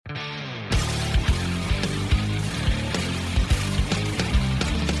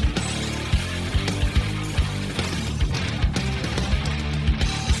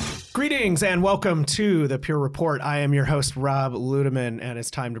Greetings and welcome to the Pure Report. I am your host, Rob Ludeman, and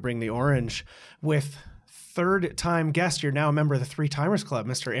it's time to bring the orange with third-time guest. You're now a member of the Three Timers Club,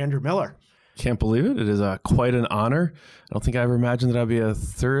 Mr. Andrew Miller. Can't believe it. It is quite an honor. I don't think I ever imagined that I'd be a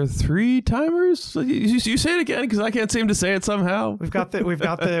three timers. You say it again because I can't seem to say it somehow. We've got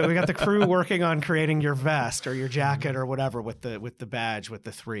the crew working on creating your vest or your jacket or whatever with the badge with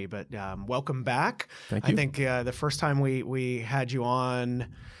the three. But welcome back. Thank you. I think the first time we had you on,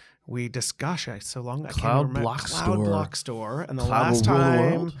 we discussed so long. Cloud Block Store, and the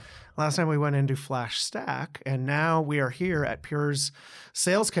Cloud last time we went into Flash Stack, and now we are here at Pure's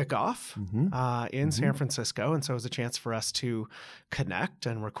sales kickoff in San Francisco, and so it was a chance for us to connect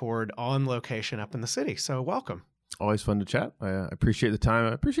and record on location up in the city. So welcome. Always fun to chat. I appreciate the time.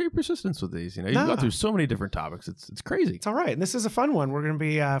 I appreciate your persistence with these. You've gone through so many different topics. It's crazy. It's all right. And this is a fun one. We're going to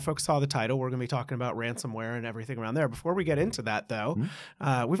be, folks saw the title, we're going to be talking about ransomware and everything around there. Before we get into that, though,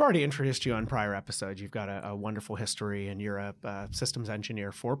 we've already introduced you on prior episodes. You've got a wonderful history, and you're a systems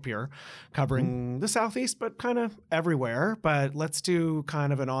engineer for Pure, covering the Southeast, but kind of everywhere. But let's do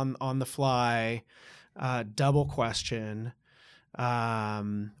kind of an on-the-fly double question.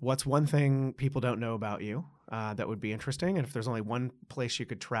 What's one thing people don't know about you that would be interesting? And if there's only one place you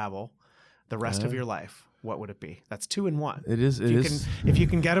could travel the rest of your life, what would it be? That's 2 in 1. It is. If you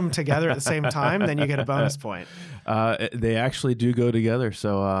can get them together at the same time, then you get a bonus point. They actually do go together.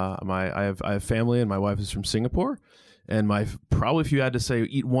 So I have family, and my wife is from Singapore. And probably if you had to say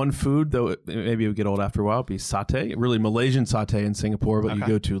eat one food, though maybe it would get old after a while, it'd be satay, really Malaysian satay in Singapore. But you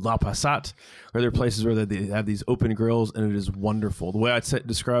go to La Pasat, or there are places where they have these open grills, and it is wonderful. The way I'd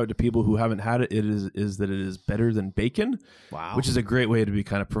describe it to people who haven't had it, is that it is better than bacon. Wow. Which is a great way to be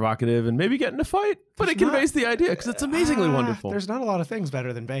kind of provocative and maybe get in a fight, but it conveys the idea because it's amazingly wonderful. There's not a lot of things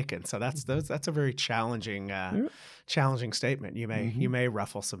better than bacon, so that's a very challenging statement. You may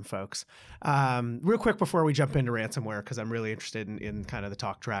ruffle some folks. Real quick before we jump into ransomware, because I'm really interested in kind of the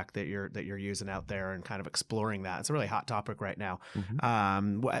talk track that you're using out there and kind of exploring that. It's a really hot topic right now.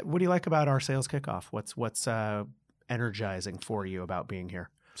 What do you like about our sales kickoff? What's energizing for you about being here?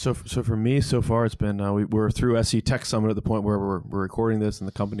 So for me, so far it's been we're through SE Tech Summit at the point where we're recording this and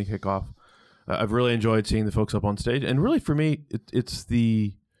the company kickoff. I've really enjoyed seeing the folks up on stage, and really for me, it's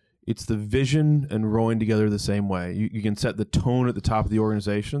the vision and rowing together the same way. You can set the tone at the top of the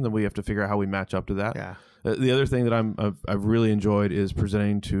organization, then we have to figure out how we match up to that. Yeah. The other thing that I've really enjoyed is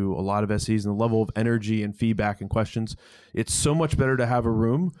presenting to a lot of SEs, and the level of energy and feedback and questions. It's so much better to have a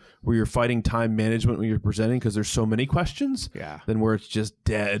room where you're fighting time management when you're presenting because there's so many questions than where it's just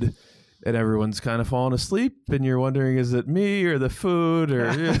dead and everyone's kind of falling asleep and you're wondering, is it me or the food?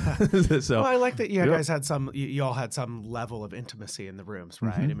 Or So, well, I like that you guys had you all had some level of intimacy in the rooms,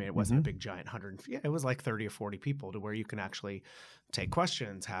 right? I mean, it wasn't a big giant 100. Yeah, it was like 30 or 40 people to where you can actually take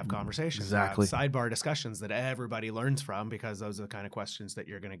questions, have conversations, have sidebar discussions that everybody learns from, because those are the kind of questions that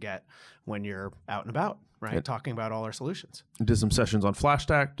you're going to get when you're out and about, right? Talking about all our solutions. Did some sessions on Flash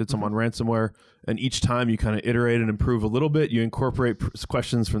Stack, did some on ransomware, and each time you kind of iterate and improve a little bit. You incorporate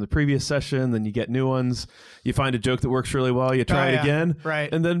questions from the previous session, then you get new ones. You find a joke that works really well, you try it again,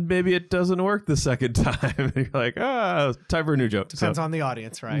 right? And then maybe it doesn't work the second time. And you're like, time for a new joke. Depends on the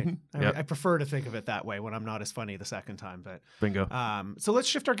audience, right? I prefer to think of it that way when I'm not as funny the second time. But bingo. So let's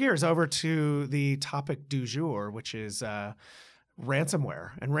shift our gears over to the topic du jour, which is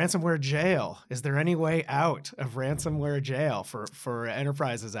ransomware and ransomware jail. Is there any way out of ransomware jail for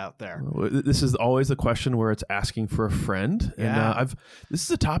enterprises out there? This is always the question where it's asking for a friend. Yeah. And this is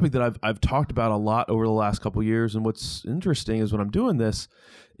a topic that I've talked about a lot over the last couple of years. And what's interesting is when I'm doing this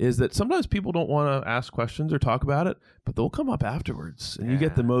is that sometimes people don't want to ask questions or talk about it, but they'll come up afterwards. And you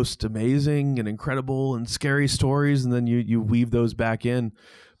get the most amazing and incredible and scary stories, and then you weave those back in.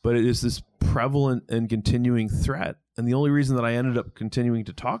 But it is this prevalent and continuing threat. And the only reason that I ended up continuing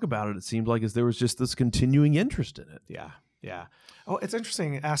to talk about it seemed like, is there was just this continuing interest in it. Yeah. Oh, it's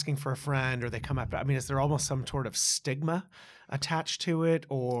interesting asking for a friend, or they come up. I mean, is there almost some sort of stigma attached to it,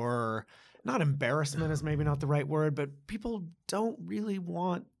 or not embarrassment is maybe not the right word, but people don't really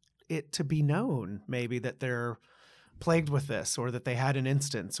want it to be known maybe that they're plagued with this, or that they had an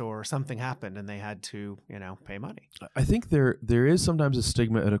instance or something happened and they had to, pay money. I think there is sometimes a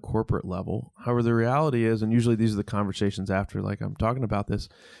stigma at a corporate level. However, the reality is, and usually these are the conversations after, like I'm talking about this,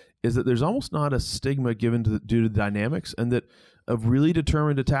 is that there's almost not a stigma given due to the dynamics, and that a really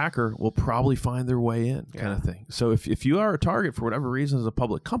determined attacker will probably find their way in, kind of thing. So if you are a target for whatever reason as a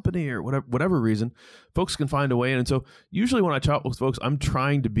public company or whatever reason, folks can find a way in. And so usually when I talk with folks, I'm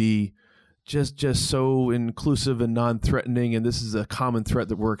trying to be just so inclusive and non-threatening, and this is a common threat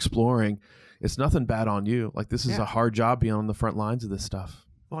that we're exploring. It's nothing bad on you. Like, this is a hard job being on the front lines of this stuff.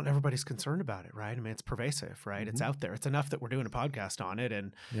 Well, and everybody's concerned about it, right? I mean, it's pervasive, right? It's out there. It's enough that we're doing a podcast on it,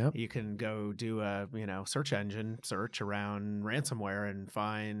 and you can go do a search engine search around ransomware and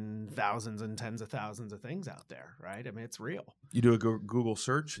find thousands and tens of thousands of things out there, right? I mean, it's real. You do a Google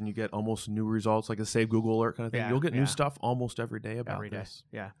search and you get almost new results, like a Save Google Alert kind of thing. You'll get new stuff almost every day about this.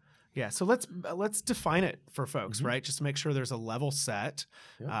 Yeah. So let's define it for folks, right? Just to make sure there's a level set.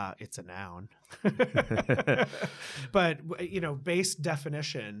 It's a noun, but base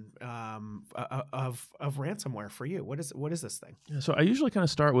definition of ransomware for you. What is this thing? Yeah, so I usually kind of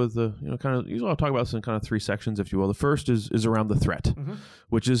start with usually I'll talk about this in kind of 3 sections, if you will. The first is around the threat,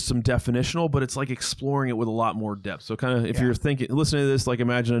 which is some definitional, but it's like exploring it with a lot more depth. So kind of if you're listening to this, like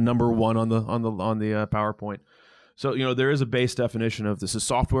imagine a number 1 on the PowerPoint. So, there is a base definition of this is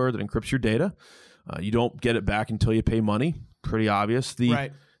software that encrypts your data. You don't get it back until you pay money. Pretty obvious. The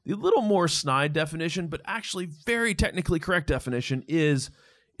little more snide definition, but actually very technically correct definition is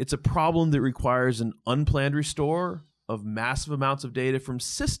it's a problem that requires an unplanned restore of massive amounts of data from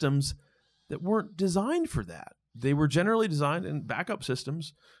systems that weren't designed for that. They were generally designed in backup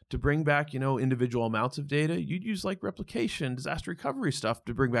systems to bring back, individual amounts of data. You'd use like replication, disaster recovery stuff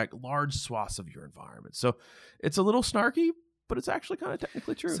to bring back large swaths of your environment. So it's a little snarky, but it's actually kind of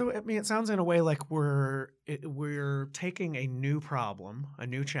technically true. So, I mean, it sounds in a way like we're taking a new problem, a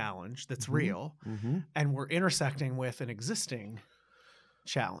new challenge that's real, and we're intersecting with an existing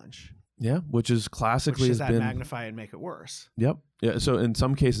challenge. Yeah, which is classically has been magnify and make it worse. Yep. Yeah. So in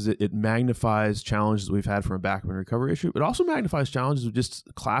some cases, it magnifies challenges that we've had from a backup and recovery issue. It also magnifies challenges of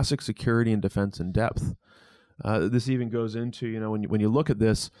just classic security and defense in depth. This even goes into when you look at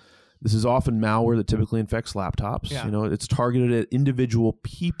this is often malware that typically infects laptops. Yeah. It's targeted at individual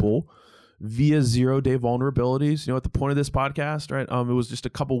people via 0-day vulnerabilities. At the point of this podcast, right? It was just a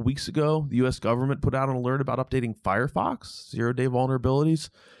couple weeks ago, the U.S. government put out an alert about updating Firefox 0-day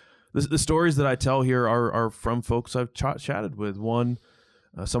vulnerabilities. The stories that I tell here are from folks I've chatted with. One,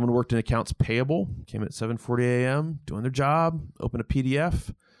 someone worked in accounts payable, came at 7:40 a.m., doing their job, opened a PDF,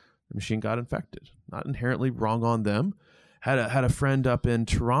 the machine got infected. Not inherently wrong on them. Had a friend up in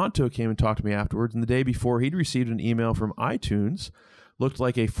Toronto came and talked to me afterwards, and the day before he'd received an email from iTunes, looked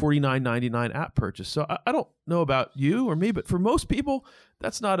like a $49.99 app purchase. So I don't know about you or me, but for most people,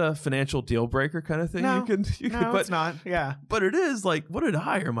 that's not a financial deal breaker kind of thing. No, but it's not. Yeah, but it is like, what did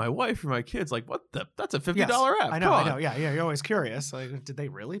I or my wife or my kids like? That's a $50 app. I know. Yeah, you're always curious. Like, did they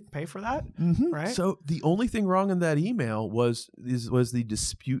really pay for that? Right. So the only thing wrong in that email was the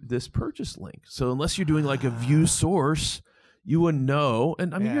dispute this purchase link. So unless you're doing like a view source, you wouldn't know.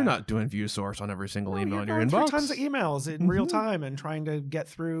 And I mean, you're not doing view source on every single email in your inbox. Tons of emails in real time and trying to get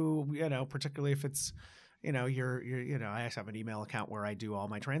through, particularly if it's, I have an email account where I do all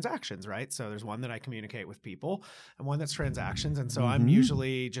my transactions, right? So there's one that I communicate with people and one that's transactions. And so I'm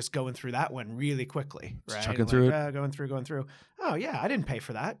usually just going through that one really quickly, right? Just checking through it. Going through. Oh yeah, I didn't pay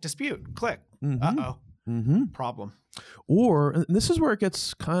for that. Dispute, click. Uh-oh. Problem. Or, and this is where it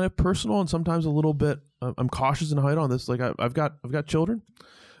gets kind of personal and sometimes a little bit, I'm cautious in height on this. Like I've got children,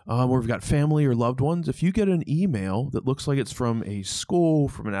 or we've got family or loved ones. If you get an email that looks like it's from a school,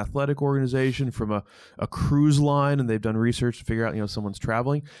 from an athletic organization, from a cruise line, and they've done research to figure out, someone's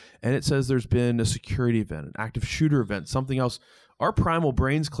traveling, and it says there's been a security event, an active shooter event, something else, our primal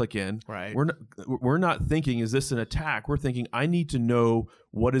brains click in. Right. We're not thinking, is this an attack? We're thinking, I need to know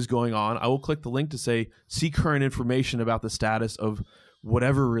what is going on. I will click the link to say, see current information about the status of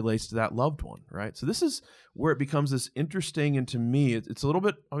whatever relates to that loved one, right? So this is where it becomes this interesting, and to me, it's a little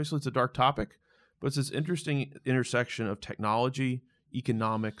bit, obviously it's a dark topic, but it's this interesting intersection of technology,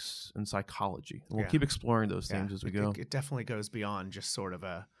 economics, and psychology. And we'll keep exploring those things as we go. It definitely goes beyond just sort of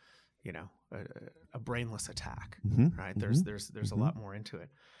a brainless attack, right? There's a lot more into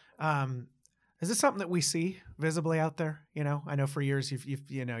it. Is this something that we see visibly out there? I know for years you've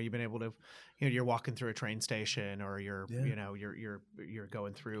been able to, you're walking through a train station or you're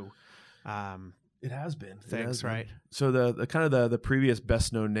going through. It has been things, right? So the kind of the previous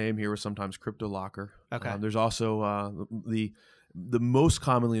best known name here was sometimes CryptoLocker. Okay. There's also the most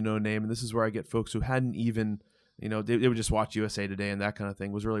commonly known name, and this is where I get folks who hadn't even. They would just watch USA Today and that kind of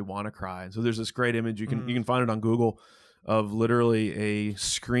thing, was really WannaCry. And so there's this great image, you can find it on Google, of literally a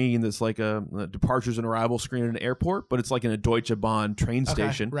screen that's like a departures and arrival screen in an airport, but it's like in a Deutsche Bahn train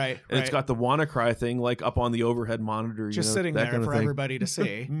station. Right. And it's got the WannaCry thing like up on the overhead monitor. Just sitting there for everybody to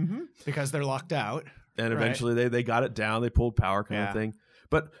see because they're locked out. And eventually they got it down, they pulled power kind of thing.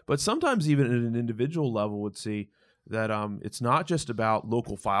 But sometimes even at an individual level would see that it's not just about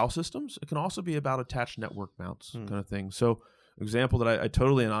local file systems. It can also be about attached network mounts kind of thing. So example that I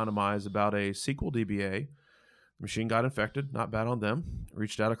totally anonymize about a SQL DBA. The machine got infected, not bad on them.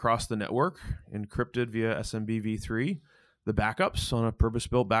 Reached out across the network, encrypted via SMB-v3. The backups on a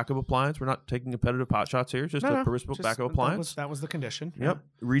purpose-built backup appliance. We're not taking competitive pot shots here. Just a purpose-built backup appliance. That was the condition. Yep.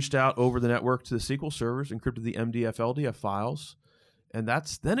 Yeah. Reached out over the network to the SQL servers, encrypted the MDF, LDF files, and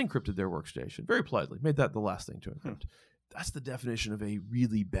that's then encrypted their workstation very politely. Made that the last thing to encrypt. That's the definition of a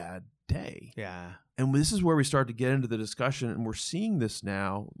really bad day. Yeah. And this is where we start to get into the discussion, and we're seeing this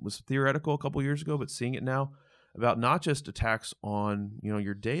now. It was theoretical a couple of years ago, but seeing it now about not just attacks on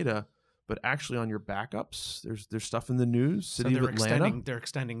your data, but actually on your backups. There's stuff in the news. City of Atlanta. They're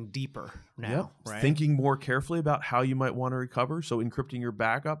extending deeper now, right? Thinking more carefully about how you might want to recover. So encrypting your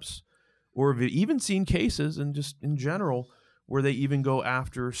backups, or have even seen cases, and just in general, where they even go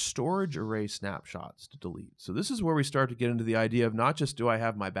after storage array snapshots to delete. So this is where we start to get into the idea of not just do I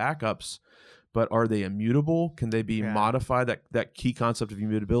have my backups, but are they immutable? Can they be modified? That key concept of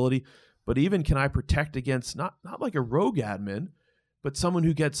immutability. But even can I protect against not like a rogue admin, but someone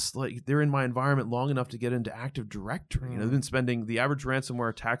who gets they're in my environment long enough to get into Active Directory. They've been spending, the average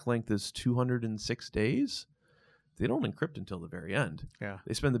ransomware attack length is 206 days. They don't encrypt until the very end. Yeah.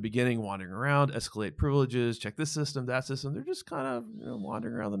 They spend the beginning wandering around, escalate privileges, check this system, that system. They're just kind of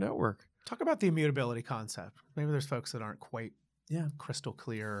wandering around the network. Talk about the immutability concept. Maybe there's folks that aren't quite crystal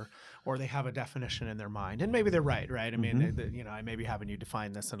clear, or they have a definition in their mind, and maybe they're right. I mean, I may be having you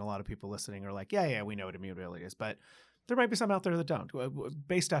define this, and a lot of people listening are like, yeah, we know what immutability is, but there might be some out there that don't.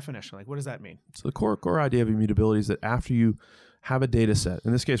 Base definition, what does that mean? So the core idea of immutability is that after you have a data set,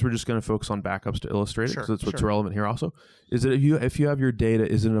 in this case, we're just going to focus on backups to illustrate it, because that's what's relevant here also, is that if you have your data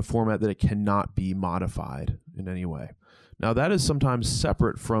is in a format that it cannot be modified in any way. Now, that is sometimes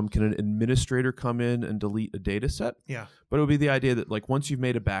separate from, can an administrator come in and delete a data set? Yeah. But it would be the idea that once you've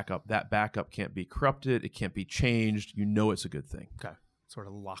made a backup, that backup can't be corrupted, it can't be changed, it's a good thing. Okay. Sort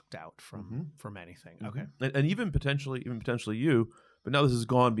of locked out from anything. Okay. And even potentially you, but now this has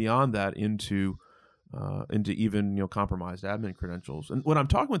gone beyond that into even compromised admin credentials. And when I'm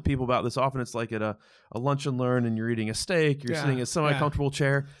talking with people about this, often it's like at a lunch and learn, and you're eating a steak, you're sitting in a semi-comfortable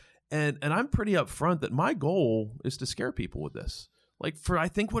chair, and I'm pretty upfront that my goal is to scare people with this. I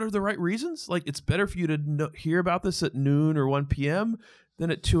think what are the right reasons? It's better for you to hear about this at noon or 1 p.m.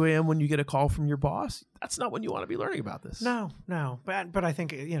 than at 2 a.m. when you get a call from your boss. That's not when you want to be learning about this. No. But I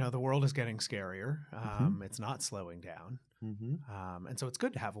think, the world is getting scarier. It's not slowing down. And so it's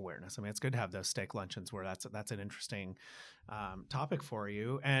good to have awareness. I mean, it's good to have those steak luncheons where that's an interesting topic for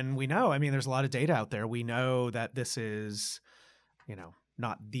you. And we know, there's a lot of data out there. We know that this is,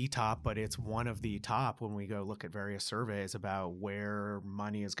 not the top, but it's one of the top when we go look at various surveys about where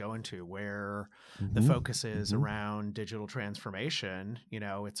money is going to, where the focus is around digital transformation.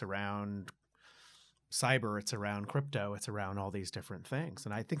 It's around cyber, it's around crypto, it's around all these different things.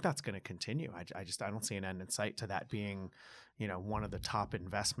 And I think that's going to continue. I don't see an end in sight to that being, one of the top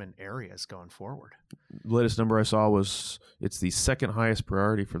investment areas going forward. The latest number I saw was it's the second highest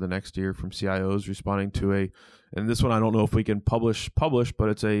priority for the next year from CIOs responding to and this one I don't know if we can publish, but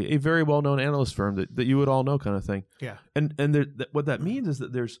it's a very well-known analyst firm that you would all know kind of thing. Yeah. And what that means is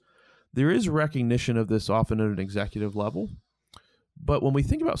that there is recognition of this often at an executive level. But when we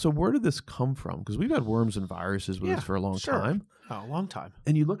think about, so where did this come from? Because we've had worms and viruses with us for a long time. Oh, a long time.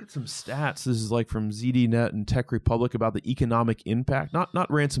 And you look at some stats, this is from ZDNet and Tech Republic about the economic impact, not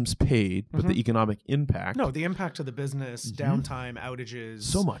ransoms paid, but the economic impact. No, the impact to the business, downtime, outages.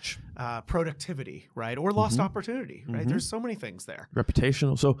 So much. Productivity, right? Or lost opportunity, right? There's so many things there.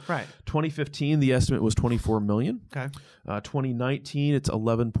 Reputational. So 2015, the estimate was 24 million. Okay. 2019, it's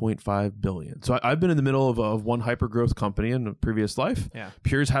 11.5 billion. So I've been in the middle of one hypergrowth company in a previous life. Yeah.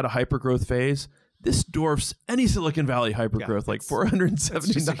 Pure's had a hypergrowth phase. This dwarfs any Silicon Valley hypergrowth,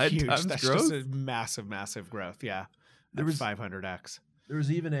 479 times growth. That's just a massive growth. Yeah. There was 500x. There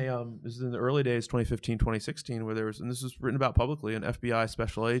was even this is in the early days, 2015, 2016, where there was, and this was written about publicly, an FBI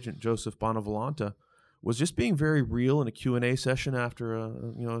special agent, Joseph Bonavolanta, was just being very real in a Q&A session after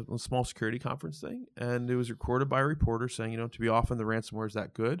a small security conference thing. And it was recorded by a reporter saying, to be often the ransomware is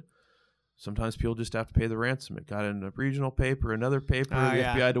that good. Sometimes people just have to pay the ransom. It got in a regional paper, another paper. The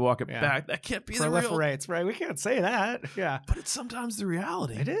FBI had to walk it back. That can't be the real. Proliferates, right? We can't say that. Yeah, but it's sometimes the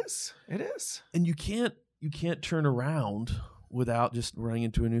reality. It is. And you can't turn around without just running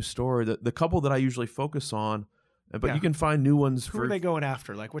into a new story. The couple that I usually focus on, but you can find new ones. Who are they going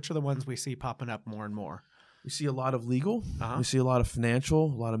after? Which are the ones we see popping up more and more? We see a lot of legal. We see a lot of financial,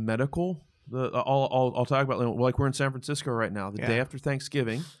 a lot of medical. I'll talk about we're in San Francisco right now. The day after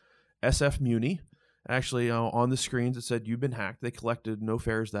Thanksgiving. SF Muni, actually on the screens it said you've been hacked. They collected no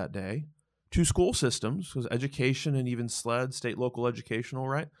fares that day. 2 school systems, because education and even SLED, state local educational,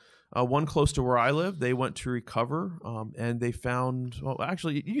 right? One close to where I live, they went to recover, and they found. Well,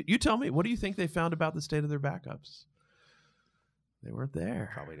 actually, you tell me. What do you think they found about the state of their backups? They weren't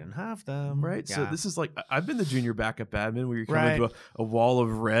there. Probably didn't have them. Right. Yeah. So this is like, I've been the junior backup admin where you're coming to a wall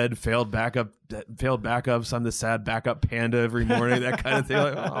of red, failed backups. I'm the sad backup panda every morning, that kind of thing.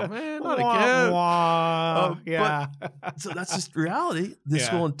 Like, oh man, not again. Yeah. So that's just reality. This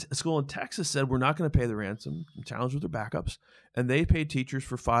school in Texas said, we're not going to pay the ransom, challenged with their backups. And they paid teachers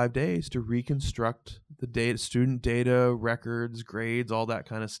for 5 days to reconstruct the data, student data, records, grades, all that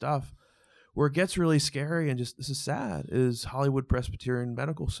kind of stuff. Where it gets really scary and just, this is sad, is Hollywood Presbyterian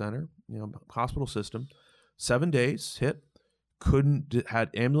Medical Center, hospital system, 7 days hit, had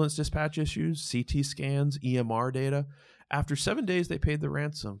ambulance dispatch issues, CT scans, EMR data. After 7 days, they paid the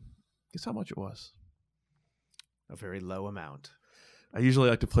ransom. Guess how much it was? A very low amount. I usually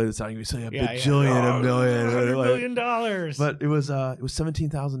like to play this out. You say a bajillion, a million, $100 million. But it was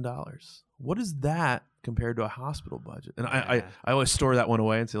 $17,000. What is that compared to a hospital budget? And I always store that one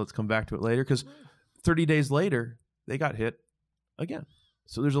away and say, let's come back to it later, because 30 days later, they got hit again.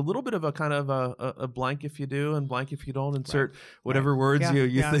 So there's a little bit of a kind of a blank if you do and blank if you don't. Insert whatever words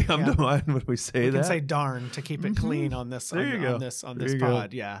you think come to mind when we say that. You can say darn to keep it clean on this on this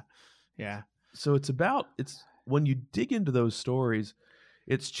pod. Yeah. So it's when you dig into those stories,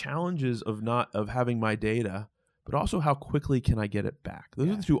 it's challenges of having my data, but also how quickly can I get it back? Those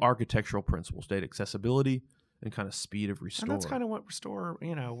are the two architectural principles: data accessibility and kind of speed of restore. And that's kind of what restore.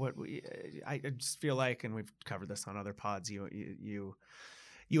 I just feel like, and we've covered this on other pods.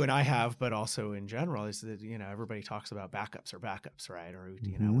 You and I have, but also in general, is that everybody talks about backups, right? Or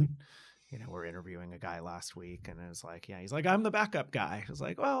we're interviewing a guy last week, and it was like, he's like, I'm the backup guy. I was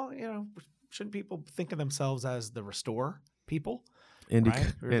like, well, shouldn't people think of themselves as the restore people?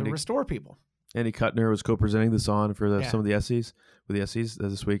 Right? Or the restore people. Andy Kuttner was co-presenting this on for some of the SEs with the SEs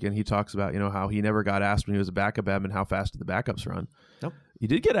this week, and he talks about how he never got asked when he was a backup admin how fast did the backups run. Nope. You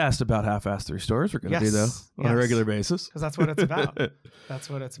did get asked about how fast the restores were going to be though on a regular basis, because that's what it's about. That's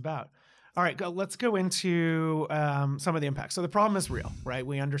what it's about. All right, let's go into some of the impacts. So the problem is real, right?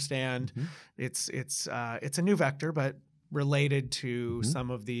 We understand it's a new vector, but related to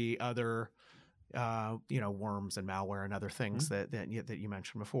some of the other worms and malware and other things that you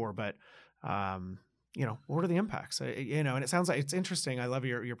mentioned before. But what are the impacts? And it sounds like it's interesting. I love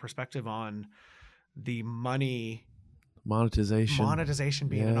your perspective on the monetization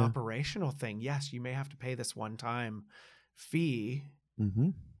being an operational thing. Yes, you may have to pay this one-time fee,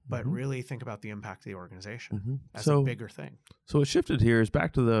 but really think about the impact of the organization as a bigger thing. So what shifted here is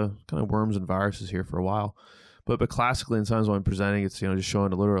back to the kind of worms and viruses here for a while. But classically, in sometimes when I'm presenting, it's just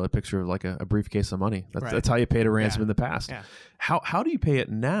showing a picture of like a briefcase of money. That's how you paid a ransom in the past. Yeah. How do you pay it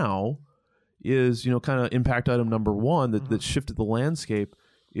now? Is kind of impact item number one that shifted the landscape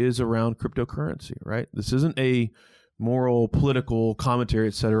is around cryptocurrency. Right. This isn't a moral, political commentary,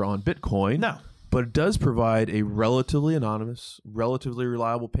 et cetera, on Bitcoin. No. But it does provide a relatively anonymous, relatively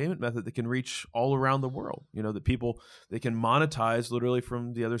reliable payment method that can reach all around the world. That people, they can monetize literally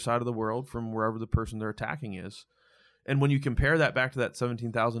from the other side of the world, from wherever the person they're attacking is. And when you compare that back to that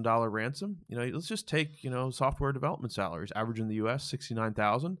 $17,000 ransom, let's just take, software development salaries, average in the US,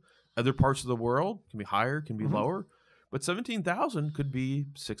 $69,000. Other parts of the world can be higher, can be lower. But $17,000 could be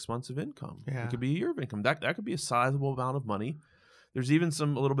 6 months of income. Yeah. It could be a year of income. That could be a sizable amount of money. There's even a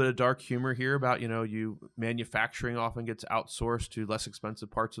little bit of dark humor here about, manufacturing often gets outsourced to less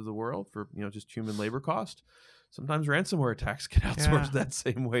expensive parts of the world for, just human labor cost. Sometimes ransomware attacks get outsourced that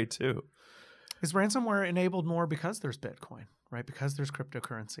same way too. Is ransomware enabled more because there's Bitcoin, right? Because there's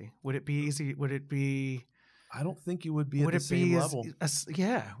cryptocurrency? Would it be easy? Would it be... I don't think it would be at the same level.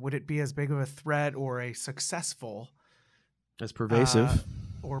 Would it be as big of a threat or a successful... as pervasive...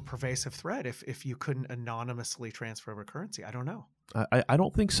 or pervasive threat if you couldn't anonymously transfer over currency? I don't know. I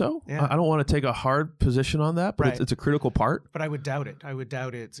don't think so. Yeah. I don't want to take a hard position on that, but it's a critical part. But I would doubt it. I would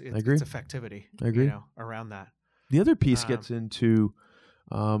doubt its effectivity. I agree. Around that. The other piece gets into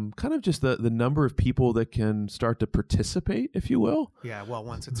kind of just the number of people that can start to participate, if you will. Yeah. Well,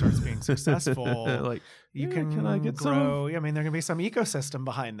 once it starts being successful, can I get grow. Some? I mean, there can be some ecosystem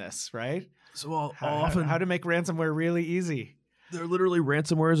behind this, right? So how to make ransomware really easy. They're literally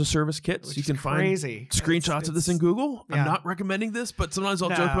ransomware as a service kits. You can find screenshots of this in Google. I'm not recommending this, but sometimes I'll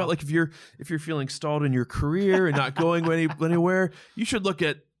joke about if you're feeling stalled in your career and not going anywhere, you should look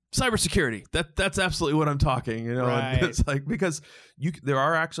at cybersecurity. That's absolutely what I'm talking. Right. And it's because there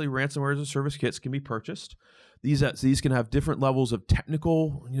are actually ransomware as a service kits can be purchased. These can have different levels of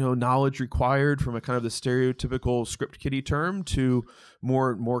technical, knowledge required, from a kind of the stereotypical script kiddie term to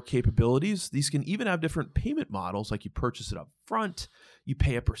more capabilities. These can even have different payment models, like you purchase it up front, you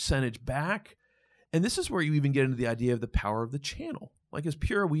pay a percentage back. And this is where you even get into the idea of the power of the channel. Like as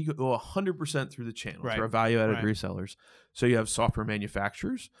Pure, we go 100% through the channel, through our value-added resellers. So you have software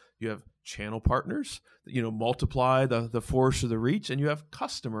manufacturers, you have channel partners, multiply the force of the reach, and you have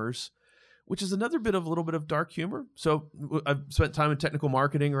customers, which is another a little bit of dark humor. So I've spent time in technical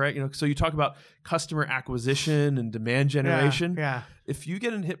marketing, right? So you talk about customer acquisition and demand generation. Yeah. If you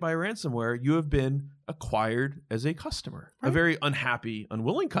get hit by ransomware, you have been acquired as a customer, a very unhappy,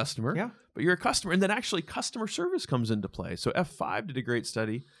 unwilling customer, but you're a customer. And then actually customer service comes into play. So F5 did a great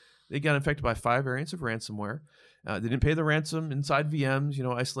study. They got infected by 5 variants of ransomware. They didn't pay the ransom inside VMs,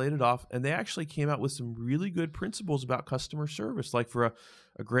 isolated off. And they actually came out with some really good principles about customer service, like for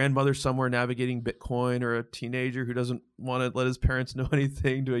a grandmother somewhere navigating Bitcoin, or a teenager who doesn't want to let his parents know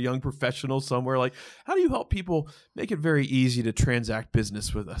anything, to a young professional somewhere. Like, how do you help people make it very easy to transact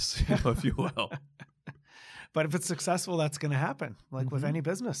business with us, if you will? But if it's successful, that's going to happen. Like with any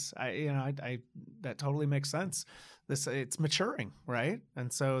business, I that totally makes sense. It's maturing, right?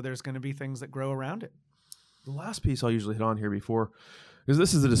 And so there's going to be things that grow around it. The last piece I'll usually hit on here before, because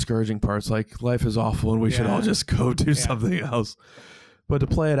this is the discouraging part. It's like life is awful and we should all just go do something else. But to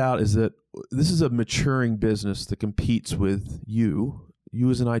play it out is that this is a maturing business that competes with you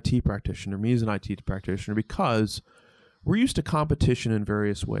as an IT practitioner, me as an IT practitioner, because we're used to competition in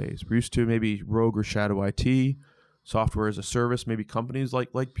various ways. We're used to maybe rogue or shadow IT, software as a service, maybe companies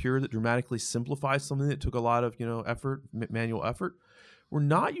like Pure that dramatically simplify something that took a lot of effort, manual effort. We're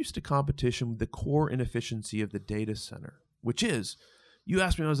not used to competition with the core inefficiency of the data center, which is, you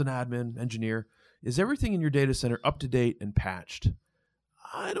asked me as an admin engineer, is everything in your data center up to date and patched?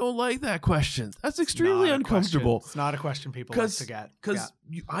 I don't like that question. That's extremely uncomfortable. It's not a question people like to get. Because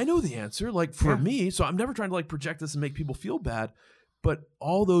I know the answer. Like for me, so I'm never trying to project this and make people feel bad. But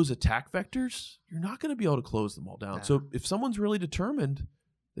all those attack vectors, you're not going to be able to close them all down. Yeah. So if someone's really determined,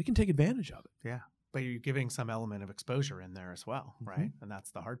 they can take advantage of it. Yeah. But you're giving some element of exposure in there as well, right? And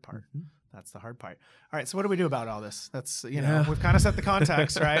that's the hard part. That's the hard part. All right, so what do we do about all this? That's, we've kind of set the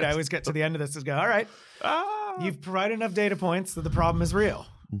context, right? I always get to the end of this and go, all right, you've provided enough data points that the problem is real,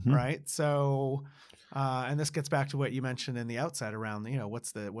 right? So, and this gets back to what you mentioned in the outset around,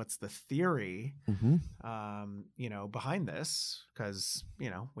 what's the theory, behind this? Because,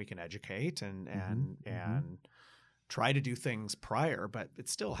 we can educate and try to do things prior, but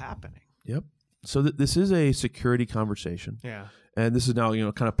it's still happening. Yep. So this is a security conversation. Yeah. And this is now,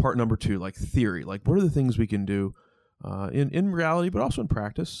 kind of part number 2, like theory. Like, what are the things we can do in reality, but also in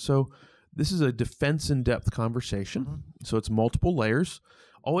practice? So this is a defense in-depth conversation. So it's multiple layers.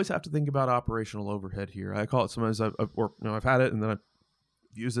 Always have to think about operational overhead here. I call it sometimes, I've had it, and then I've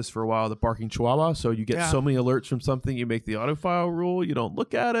used this for a while, the barking chihuahua. So you get so many alerts from something, you make the autofile rule, you don't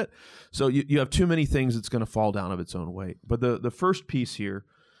look at it. So you have too many things, it's going to fall down of its own weight. But the first piece here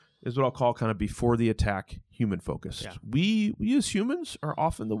is what I'll call kind of before the attack human focused. Yeah. We as humans are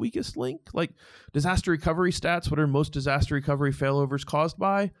often the weakest link. Like disaster recovery stats, what are most disaster recovery failovers caused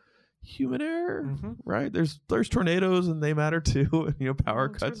by? Human error, right? There's tornadoes and they matter too, power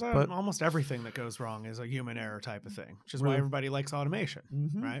cuts. But almost everything that goes wrong is a human error type of thing, which is why everybody likes automation,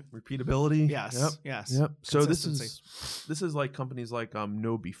 right? Repeatability. Yes. Yep. So this is like companies like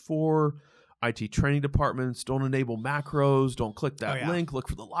KnowBe4, IT training departments, don't enable macros, don't click that link, look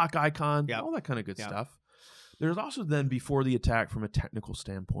for the lock icon, all that kind of good stuff. There's also then before the attack from a technical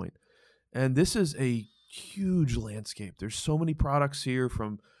standpoint. And this is a huge landscape. There's so many products here,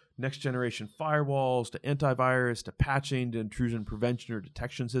 from next generation firewalls to antivirus to patching to intrusion prevention or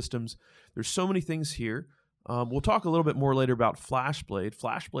detection systems. There's so many things here. We'll talk a little bit more later about FlashBlade.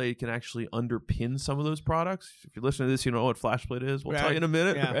 FlashBlade can actually underpin some of those products. If you're listening to this, you know what FlashBlade is. We'll tell you in a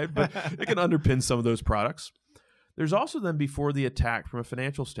minute, right? But it can underpin some of those products. There's also then before the attack from a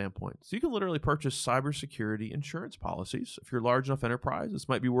financial standpoint. So you can literally purchase cybersecurity insurance policies. If you're a large enough enterprise, this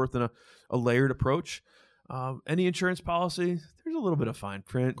might be worth a layered approach. Any insurance policy, there's a little bit of fine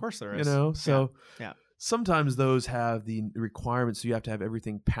print. Of course there is. So sometimes those have the requirements, so you have to have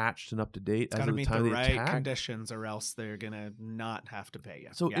everything patched and up to date. It's got to meet the right conditions, or else they're going to not have to pay you.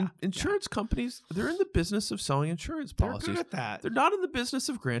 So insurance companies, they're in the business of selling insurance policies. They're good at that. They're not in the business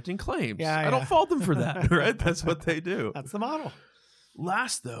of granting claims. I don't fault them for that, right? That's what they do. That's the model.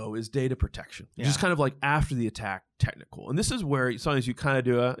 Last, though, is data protection, which is kind of like after the attack technical. And this is where sometimes you kind of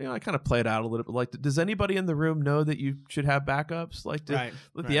do I kind of play it out a little bit. Like, does anybody in the room know that you should have backups? Like, the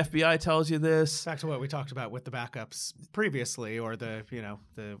FBI tells you this. Back to what we talked about with the backups previously, or the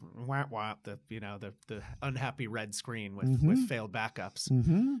unhappy red screen with failed backups.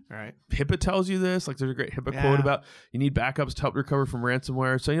 All right. HIPAA tells you this. Like, there's a great HIPAA quote about you need backups to help recover from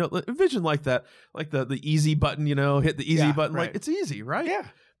ransomware. So, envision like that, like the easy button, hit the easy button. Right. Like, it's easy, right? Yeah.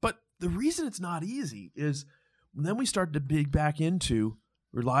 But the reason it's not easy is then we start to dig back into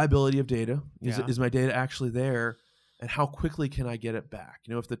reliability of data. Is my data actually there? And how quickly can I get it back?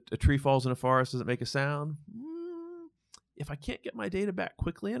 If a tree falls in a forest, does it make a sound? If I can't get my data back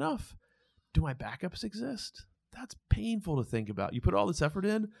quickly enough, do my backups exist? That's painful to think about. You put all this effort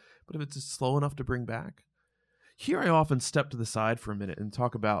in, but if it's slow enough to bring back. Here I often step to the side for a minute and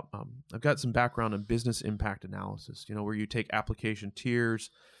talk about, I've got some background in business impact analysis, where you take application tiers,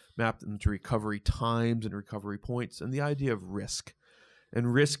 map them to recovery times and recovery points, and the idea of risk.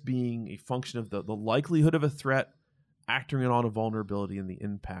 And risk being a function of the likelihood of a threat acting on a vulnerability and the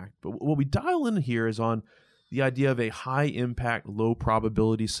impact. But what we dial in here is on the idea of a high impact, low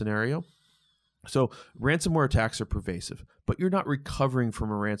probability scenario. So ransomware attacks are pervasive, but you're not recovering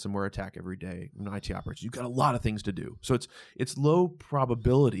from a ransomware attack every day in IT operations. You've got a lot of things to do. So it's low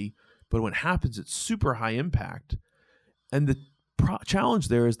probability, but when it happens, it's super high impact. And the challenge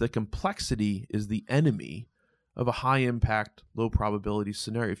there is that complexity is the enemy of a high impact, low probability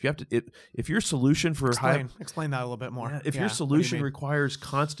scenario. If your solution for explain that a little bit more. If your solution requires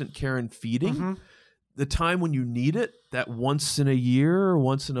constant care and feeding, the time when you need it, that once in a year or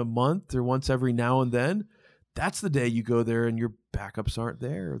once in a month or once every now and then, that's the day you go there and your backups aren't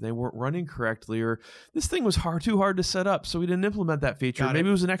there, or they weren't running correctly, or this thing was too hard to set up, so we didn't implement that feature. Maybe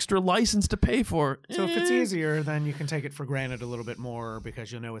it was an extra license to pay for. So if it's easier, then you can take it for granted a little bit more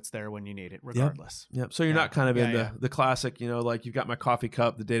because you'll know it's there when you need it, regardless. Yep. So you're not kind of in the classic, like you've got my coffee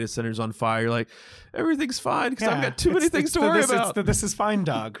cup, the data center's on fire. You're like, everything's fine because I've got too many things to worry about. It's the this is fine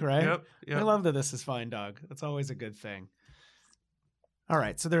dog, right? Yep. I love the this is fine dog. That's always a good thing. All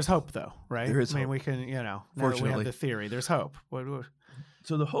right, so there's hope, though, right? There is hope. We can, now Fortunately, that we have the theory. There's hope.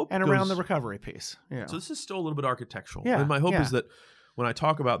 So the hope and around the recovery piece. So this is still a little bit architectural. Yeah, and my hope is that when I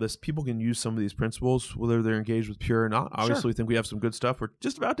talk about this, people can use some of these principles, whether they're engaged with Pure or not. Obviously, we think we have some good stuff we're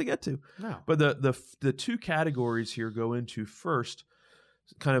just about to get to. No. But the two categories here go into first,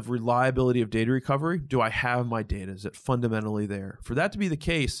 kind of reliability of data recovery. Do I have my data? Is it fundamentally there? For that to be the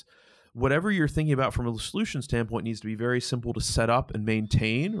case, whatever you're thinking about from a solution standpoint needs to be very simple to set up and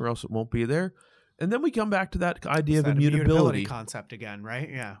maintain, or else it won't be there. And then we come back to that idea of immutability concept again, right?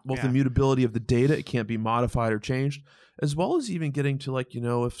 Yeah. Both the immutability of the data, it can't be modified or changed, as well as even getting to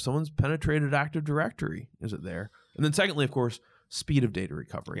if someone's penetrated Active Directory, is it there? And then secondly, of course, speed of data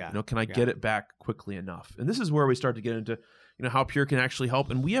recovery. Yeah. Can I get it back quickly enough? And this is where we start to get into how Pure can actually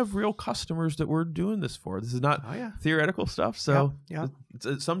help. And we have real customers that we're doing this for. This is not theoretical stuff. So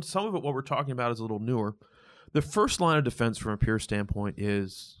some of it, what we're talking about, is a little newer. The first line of defense from a Pure standpoint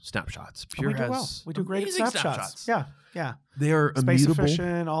is snapshots. Pure we do great at snapshots. Yeah. They are space immutable.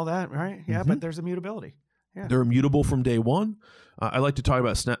 efficient, all that, right? Yeah, but there's immutability. Yeah. They're immutable from day one. I like to talk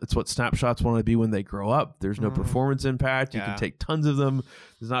about it's what snapshots want to be when they grow up. There's no performance impact. You can take tons of them.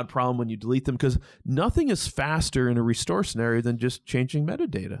 There's not a problem when you delete them, because nothing is faster in a restore scenario than just changing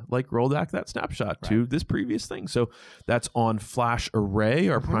metadata, like roll back that snapshot to this previous thing. So that's on Flash Array,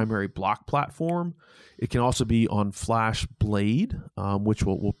 our primary block platform. It can also be on Flash Blade, which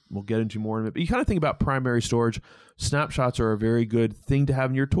we'll get into more in a minute. But you kind of think about primary storage. Snapshots are a very good thing to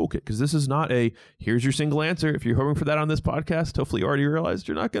have in your toolkit, because this is not here's your single answer. If you're hoping for that on this podcast, hopefully you already realized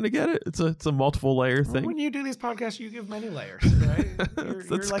you're not going to get it. It's a multiple layer thing. When you do these podcasts, you give many layers, right?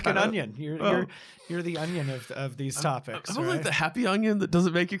 You're like an onion. You're the onion of these topics. I'm like the happy onion that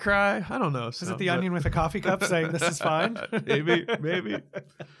doesn't make you cry. I don't know. Is it the onion with a coffee cup saying this is fine? Maybe.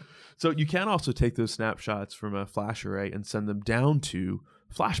 So you can also take those snapshots from a Flash Array and send them down to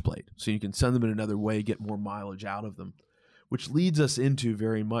FlashBlade. So you can send them in another way, get more mileage out of them, which leads us into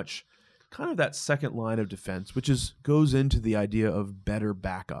very much kind of that second line of defense, which goes into the idea of better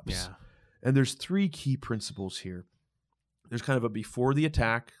backups. Yeah. And there's three key principles here. There's kind of a before the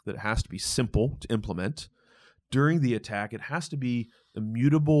attack that has to be simple to implement. During the attack, it has to be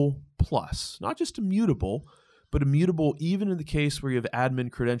immutable plus, not just immutable, but immutable even in the case where you have admin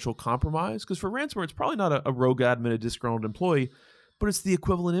credential compromise. Because for ransomware, it's probably not a rogue admin, a disgruntled employee, but it's the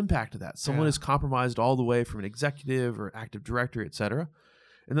equivalent impact of that. Someone is compromised all the way from an executive or Active Directory, et cetera.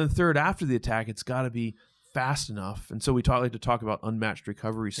 And then third, after the attack, it's got to be fast enough. And so we like to talk about unmatched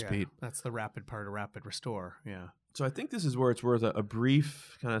recovery speed. That's the rapid part of rapid restore. Yeah. So I think this is where it's worth a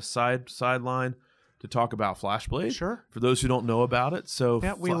brief kind of sideline to talk about FlashBlade. Sure. For those who don't know about it. So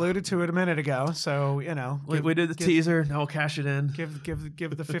yeah, we alluded to it a minute ago. So, we did the teaser. Now we'll cash it in.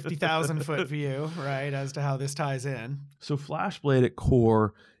 Give the 50,000 foot view, right, as to how this ties in. So FlashBlade at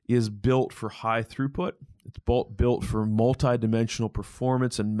core is built for high throughput. It's built for multi-dimensional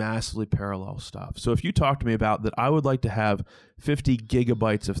performance and massively parallel stuff. So if you talk to me about that, I would like to have 50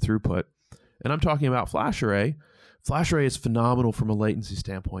 gigabytes of throughput, and I'm talking about FlashArray. FlashArray is phenomenal from a latency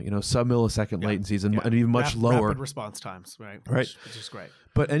standpoint, sub-millisecond latencies and even much lower. Rapid response times, right? Which is great.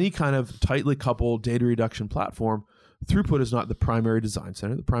 But any kind of tightly coupled data reduction platform, throughput is not the primary design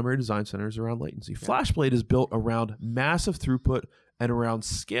center. The primary design center is around latency. Yeah. FlashBlade is built around massive throughput and around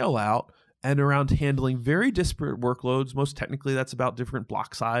scale out and around handling very disparate workloads. Most technically, that's about different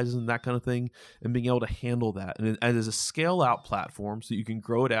block sizes and that kind of thing, and being able to handle that. And as a scale out platform, so you can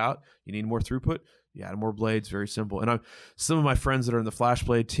grow it out, you need more throughput, you add more blades, very simple. And some of my friends that are in the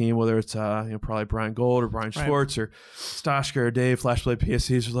FlashBlade team, whether it's probably Brian Gold or Brian Schwartz or Stashka or Dave, FlashBlade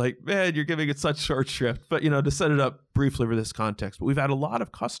PSCs are like, man, you're giving it such short shrift. But to set it up briefly for this context, but we've had a lot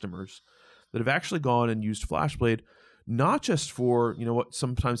of customers that have actually gone and used FlashBlade, not just for what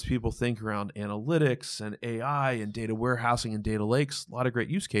sometimes people think around analytics and AI and data warehousing and data lakes, a lot of great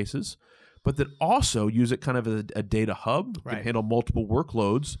use cases, but that also use it kind of as a data hub, can handle multiple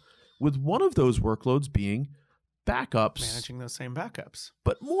workloads, with one of those workloads being backups. Managing those same backups.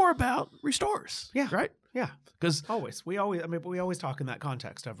 But more about restores. Yeah. Right? Yeah. Because we always talk in that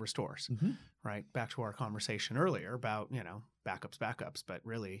context of restores, right? Back to our conversation earlier about, backups, but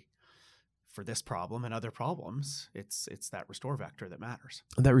really for this problem and other problems, it's that restore vector that matters.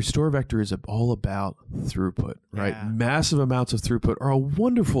 And that restore vector is all about throughput, right? Yeah. Massive amounts of throughput are a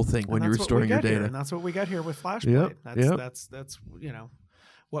wonderful thing when you're restoring your data. And that's what we get here with FlashBlade. Yep. That's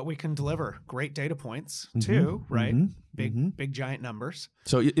what we can deliver. Great data points too, right? Big giant numbers.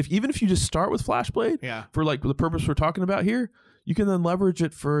 So even if you just start with FlashBlade, for like the purpose we're talking about here, you can then leverage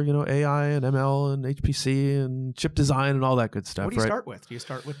it for AI and ML and HPC and chip design and all that good stuff. What do you start with? Do you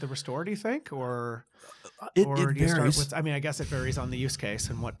start with the restore? Do you think, or it do you varies. start with? I guess it varies on the use case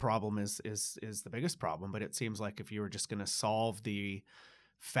and what problem is the biggest problem. But it seems like if you were just going to solve the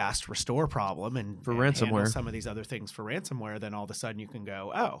fast restore problem and ransomware, handle some of these other things for ransomware, then all of a sudden you can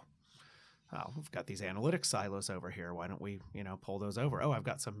go, oh, we've got these analytics silos over here. Why don't we, pull those over? Oh, I've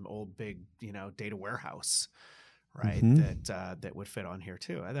got some old big, data warehouse, right? That would fit on here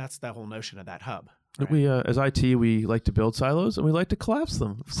too. And that's the whole notion of that hub. Right? We, as IT, we like to build silos and we like to collapse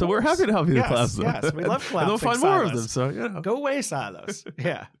them. So we're happy to help you to collapse them. Yes, we love collapsing and we'll find silos. more of them. So go away silos.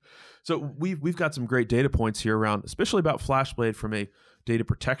 Yeah. So we've got some great data points here around, especially about FlashBlade from a data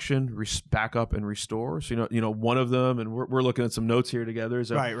protection, backup, and restore. So one of them, and we're looking at some notes here together, is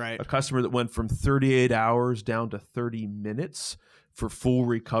a customer that went from 38 hours down to 30 minutes for full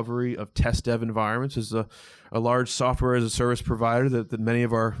recovery of test dev environments. This is a large software as a service provider that many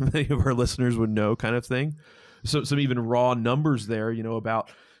of our listeners would know, kind of thing. So some even raw numbers there,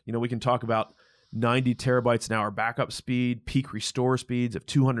 about we can talk about 90 terabytes an hour backup speed, peak restore speeds of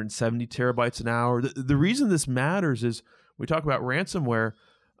 270 terabytes an hour. The reason this matters is we talk about ransomware.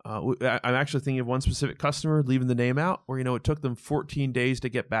 I'm actually thinking of one specific customer, leaving the name out, where it took them 14 days to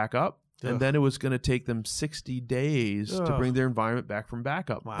get back up, and then it was going to take them 60 days to bring their environment back from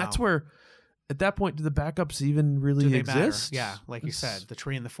backup. Wow. That's where, at that point, do the backups even really exist? Matter? Yeah, like you said, the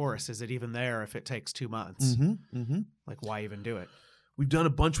tree in the forest, is it even there if it takes 2 months? Like, why even do it? We've done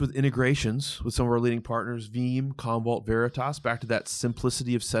a bunch with integrations with some of our leading partners, Veeam, Commvault, Veritas, back to that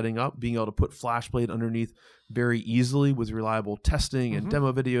simplicity of setting up, being able to put FlashBlade underneath very easily with reliable testing and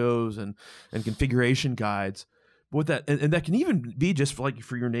demo videos and configuration guides. But with that, and that can even be just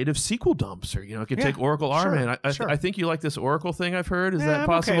for your native SQL dumps, or it can take Oracle RMAN. I think you like this Oracle thing I've heard. Is that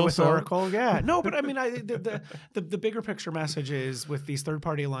possible? Okay with Oracle, yeah. No, but the bigger picture message is with these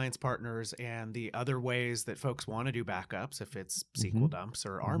third-party alliance partners and the other ways that folks want to do backups, if it's SQL dumps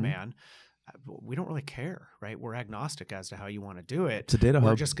or RMAN, we don't really care, right? We're agnostic as to how you want to do it. It's a data hub.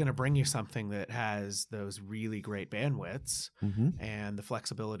 We're just going to bring you something that has those really great bandwidths and the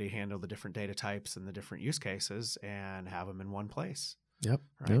flexibility to handle the different data types and the different use cases and have them in one place. Yep.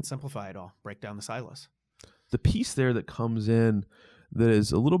 Right. Yep. Simplify it all. Break down the silos. The piece there that comes in that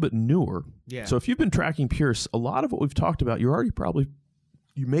is a little bit newer. Yeah. So if you've been tracking Pure, a lot of what we've talked about, you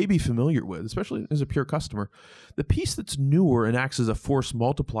may be familiar with, especially as a Pure customer. The piece that's newer and acts as a force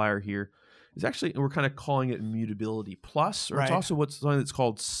multiplier here is actually, we're kind of calling it Immutability Plus, or it's also something that's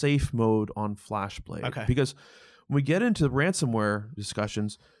called Safe Mode on FlashBlade. Okay. Because when we get into ransomware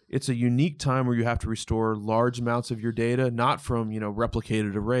discussions, it's a unique time where you have to restore large amounts of your data, not from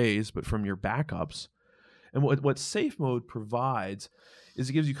replicated arrays, but from your backups. And what safe mode provides is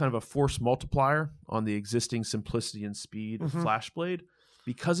it gives you kind of a force multiplier on the existing simplicity and speed of FlashBlade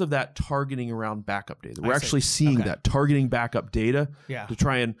because of that targeting around backup data. We're actually seeing that targeting backup data to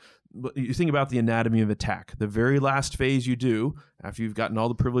try and you think about the anatomy of attack. The very last phase you do after you've gotten all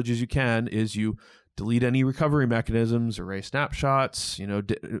the privileges you can is you delete any recovery mechanisms, erase snapshots,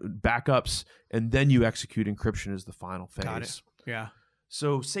 backups, and then you execute encryption as the final phase. Got it. Yeah.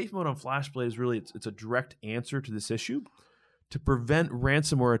 So safe mode on FlashBlade is really, it's a direct answer to this issue to prevent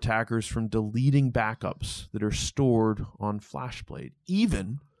ransomware attackers from deleting backups that are stored on FlashBlade,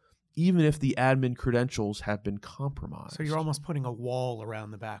 even if the admin credentials have been compromised. So you're almost putting a wall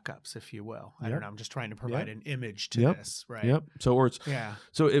around the backups, if you will. I don't know. I'm just trying to provide an image to this, right? Yep. So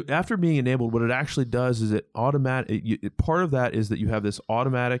after being enabled, what it actually does is part of that is that you have this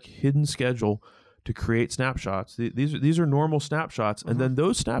automatic hidden schedule to create snapshots. These are normal snapshots, and then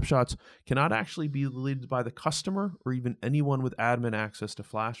those snapshots cannot actually be deleted by the customer or even anyone with admin access to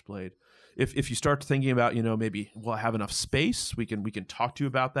FlashBlade. If you start thinking about, maybe I have enough space, we can talk to you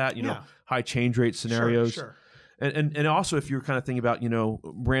about that. High change rate scenarios. Sure. And also if you're kind of thinking about,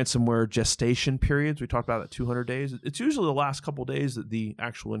 ransomware gestation periods, we talked about that 200 days. It's usually the last couple of days that the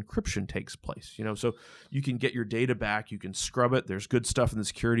actual encryption takes place, so you can get your data back, you can scrub it. There's good stuff in the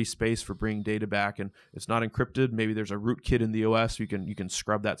security space for bringing data back, and it's not encrypted. Maybe there's a rootkit in the OS. You can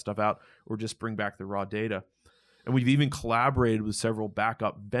scrub that stuff out or just bring back the raw data. And we've even collaborated with several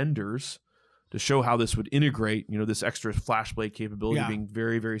backup vendors to show how this would integrate, this extra FlashBlade capability being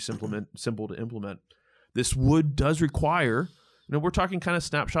very, very simple to implement. This does require, we're talking kind of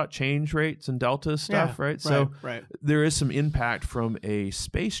snapshot change rates and delta stuff, right? So there is some impact from a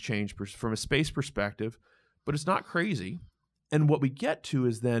space perspective, but it's not crazy. And what we get to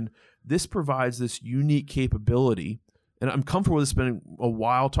is then this provides this unique capability, and I'm comfortable with this spending a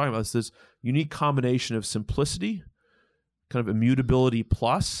while talking about this unique combination of simplicity, kind of immutability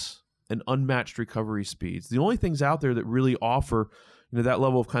plus, and unmatched recovery speeds. The only things out there that really offer that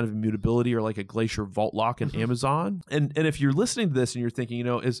level of kind of immutability are like a Glacier Vault Lock in Amazon. And if you're listening to this and you're thinking,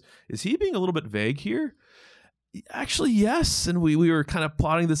 is he being a little bit vague here? Actually, yes. And we were kind of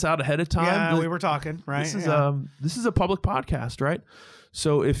plotting this out ahead of time. Yeah, we were talking, right? This is a public podcast, right?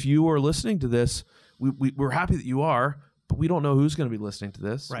 So if you are listening to this, we're happy that you are, but we don't know who's going to be listening to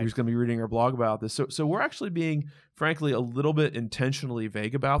this, who's going to be reading our blog about this. So we're actually being, frankly, a little bit intentionally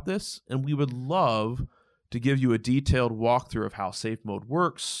vague about this, and we would love to give you a detailed walkthrough of how safe mode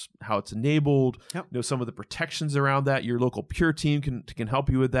works, how it's enabled, some of the protections around that. Your local Pure team can help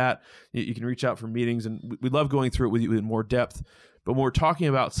you with that. You can reach out for meetings, and we love going through it with you in more depth. But when we're talking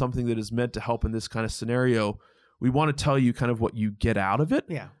about something that is meant to help in this kind of scenario, we want to tell you kind of what you get out of it.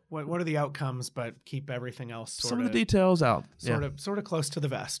 Yeah. What are the outcomes, but keep everything else some of the details out. Sort of close to the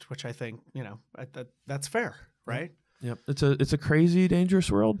vest, which I think, that's fair, right? Yep. It's a crazy, dangerous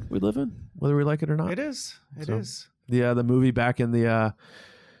world we live in, whether we like it or not. It is. It is. The movie back in the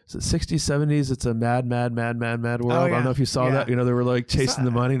 60s, 70s, it's a mad world. I don't know if you saw that. They were like chasing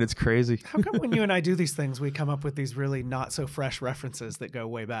the money, and it's crazy. How come when you and I do these things, we come up with these really not so fresh references that go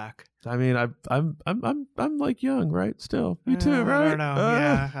way back? I mean, I'm like young, right? Still, you too, right? I don't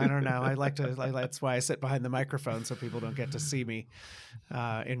know. I don't know. That's why I sit behind the microphone so people don't get to see me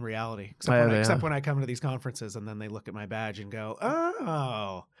in reality. Except when I come to these conferences and then they look at my badge and go,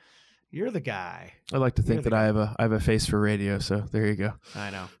 "Oh, you're the guy." I like to think that I have a face for radio, so there you go. I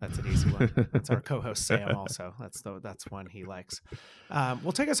know, that's an easy one. That's our co-host Sam also. That's one he likes.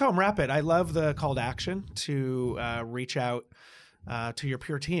 Well, take us home, wrap it. I love the call to action to reach out to your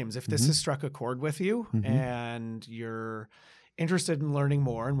Pure teams. If this has struck a chord with you and you're interested in learning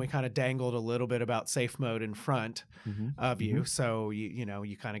more, and we kind of dangled a little bit about safe mode in front of you, so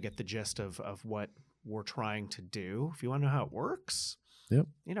you kind of get the gist of what we're trying to do. If you want to know how it works,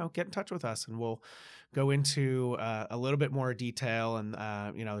 get in touch with us, and we'll go into a little bit more detail. And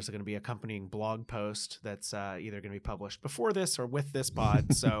there's going to be accompanying blog post that's either going to be published before this or with this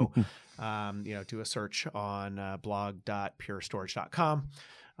pod. So do a search on blog.purestorage.com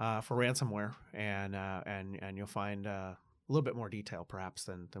for ransomware, and you'll find a little bit more detail perhaps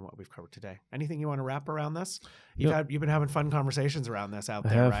than what we've covered today. Anything you want to wrap around this? You've been having fun conversations around this out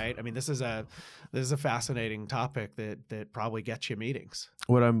there, right? I mean, this is a fascinating topic that probably gets you meetings.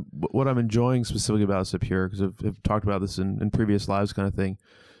 What I'm enjoying specifically about Sapure, because I've talked about this in previous lives kind of thing,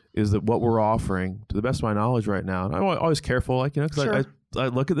 is that what we're offering, to the best of my knowledge right now, and I'm always careful, because I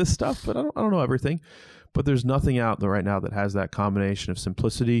look at this stuff, but I don't know everything. But there's nothing out there right now that has that combination of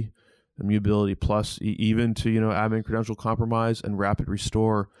simplicity, immutability plus, even to admin credential compromise and rapid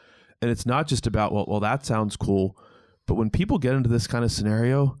restore. And it's not just about well that sounds cool, but when people get into this kind of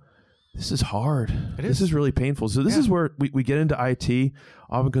scenario, this is hard. This is really painful. So this is where we get into IT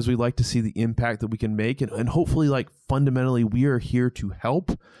often because we like to see the impact that we can make. And hopefully, like, fundamentally, we are here to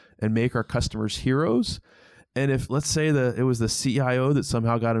help and make our customers heroes. And if, let's say, it was the CIO that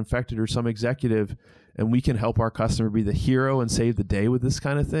somehow got infected or some executive, and we can help our customer be the hero and save the day with this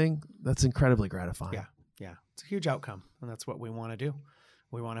kind of thing, that's incredibly gratifying. Yeah. It's a huge outcome, and that's what we want to do.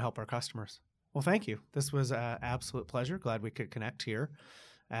 We want to help our customers. Well, thank you. This was an absolute pleasure. Glad we could connect here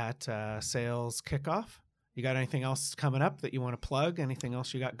at Sales Kickoff. You got anything else coming up that you want to plug? Anything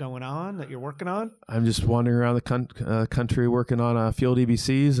else you got going on that you're working on? I'm just wandering around the country working on field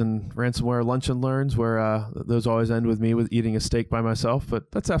EBCs and ransomware lunch and learns, where those always end with me with eating a steak by myself.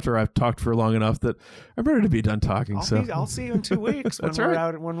 But that's after I've talked for long enough that I'm ready to be done talking. I'll see you in 2 weeks That's when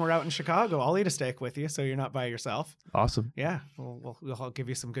right. we're out in Chicago. I'll eat a steak with you, so you're not by yourself. Awesome. Yeah, I'll give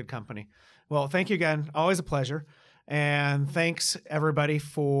you some good company. Well, thank you again. Always a pleasure. And thanks, everybody,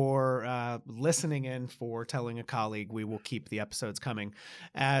 for listening in, for telling a colleague. We will keep the episodes coming.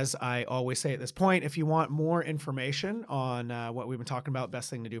 As I always say at this point, if you want more information on what we've been talking about, best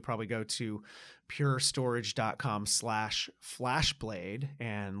thing to do, probably go to purestorage.com/flashblade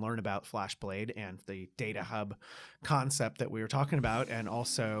and learn about FlashBlade and the data hub concept that we were talking about. And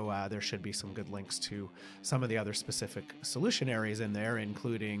also, there should be some good links to some of the other specific solution areas in there,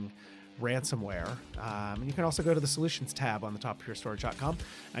 including ransomware. And you can also go to the solutions tab on the top of purestorage.com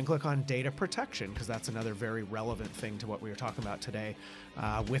and click on data protection, because that's another very relevant thing to what we were talking about today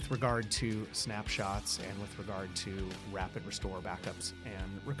with regard to snapshots and with regard to rapid restore backups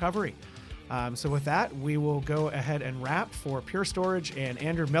and recovery. So with that, we will go ahead and wrap. For Pure Storage and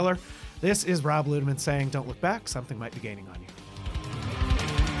Andrew Miller, this is Rob Ludeman saying, don't look back, something might be gaining on you.